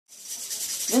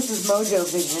This is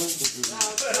MoeJoeVision.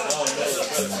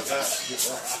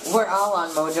 We're all on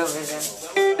MoeJoeVision.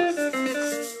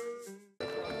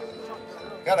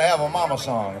 Gotta have a mama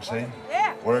song, see?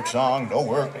 Yeah. Work song, no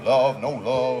work, love, no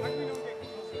love.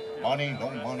 Money, no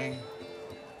money.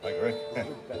 Like Rick.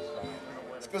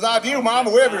 It's because I do,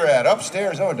 Mama, wherever you're at,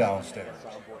 upstairs or downstairs.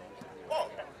 1,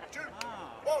 2,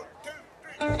 1, 2,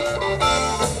 3.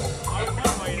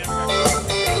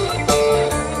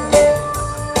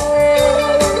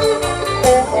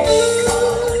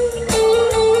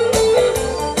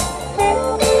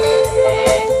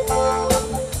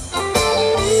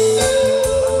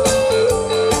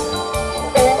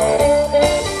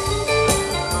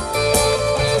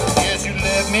 Yes, you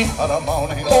left me on a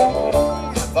morning,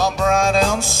 the bright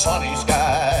and sunny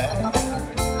sky.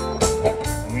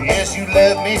 Yes, you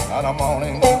left me on a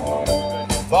morning,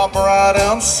 the bright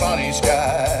and sunny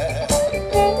sky.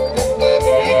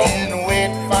 You didn't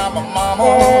wait for my mama,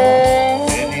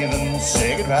 didn't even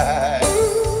say goodbye.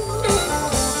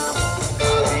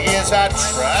 Yes, I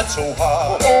tried so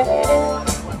hard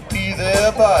to be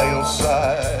there by your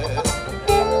side.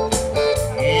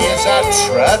 Yes, I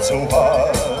tried so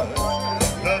hard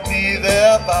to be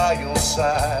there by your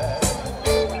side.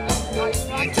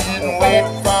 You didn't wait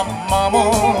for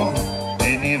mama,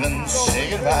 didn't even say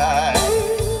goodbye.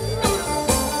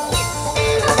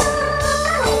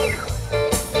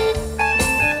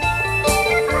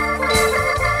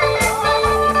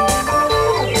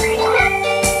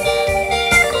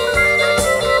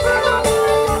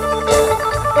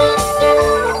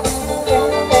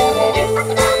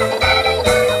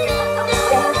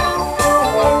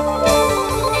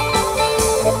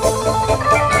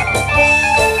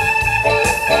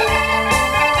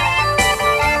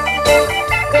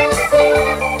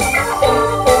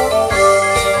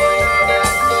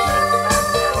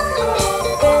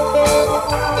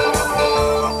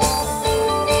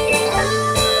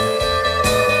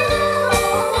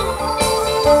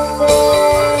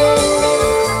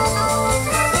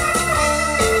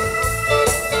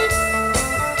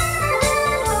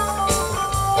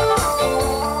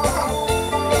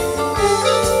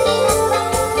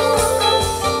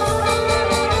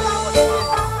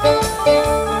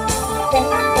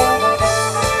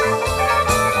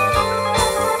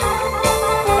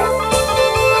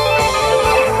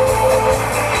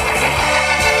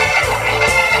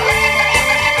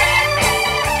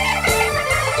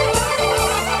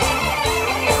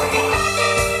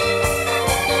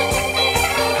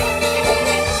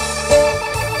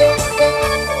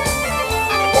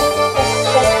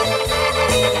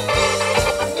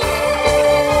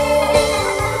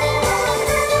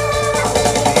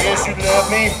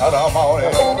 Me on a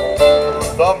morning,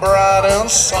 the bright and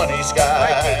sunny sky.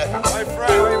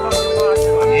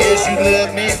 Yes, you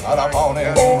left me on a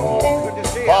morning,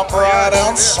 the bright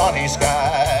and sunny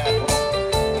sky.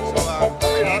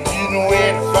 You didn't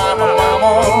wait for my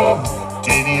mama,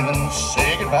 didn't even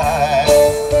say goodbye.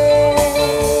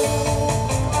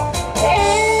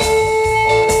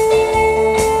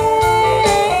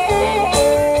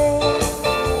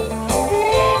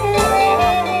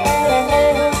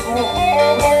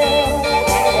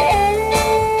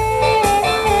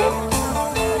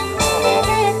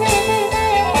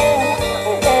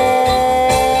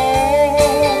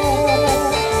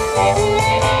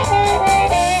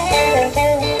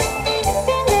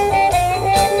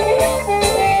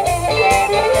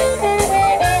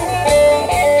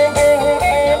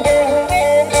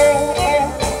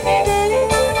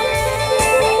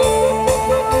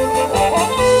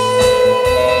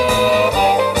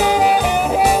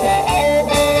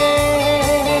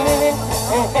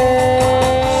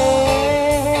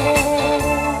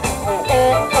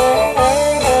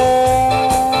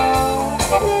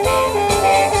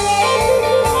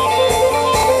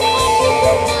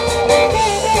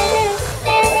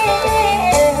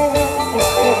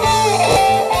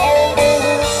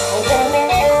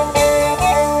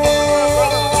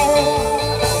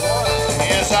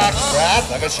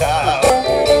 Like a child,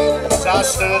 as I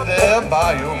stood there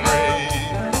by your grave.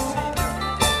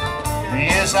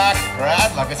 Yes, I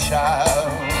cried like a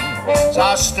child, as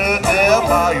I stood there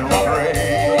by your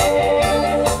grave.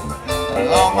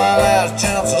 Along my last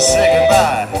chance to say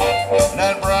goodbye,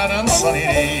 that bright and sunny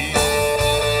day.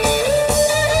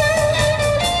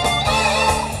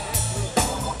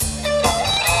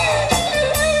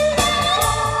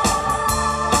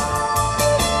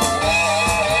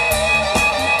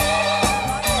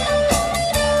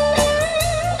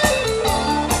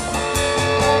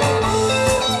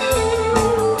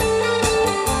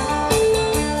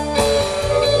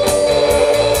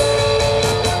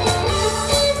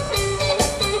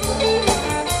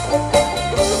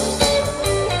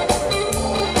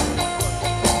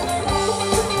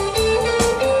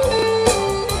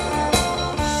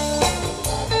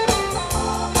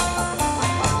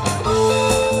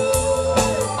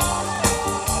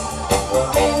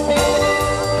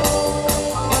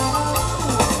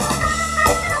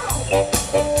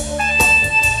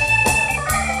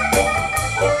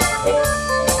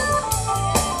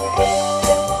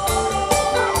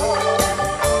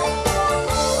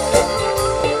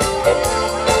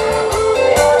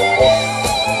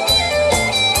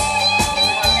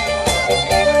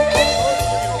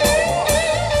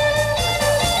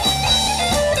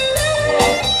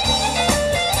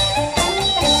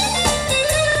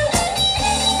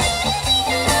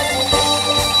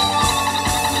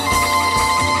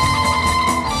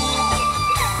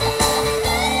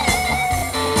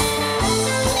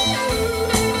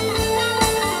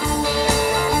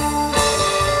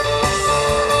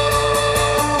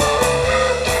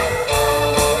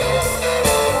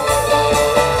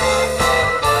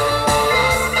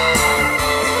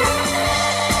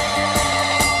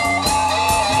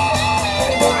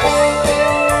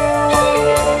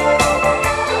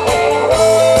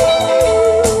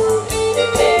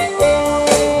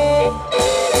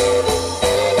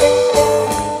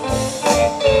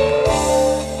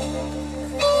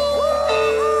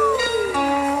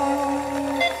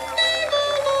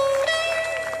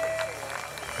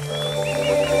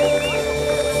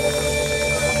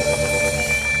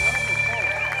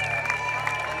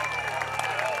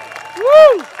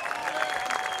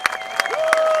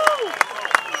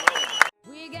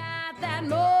 We got that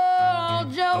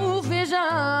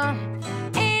MoeJoeVision.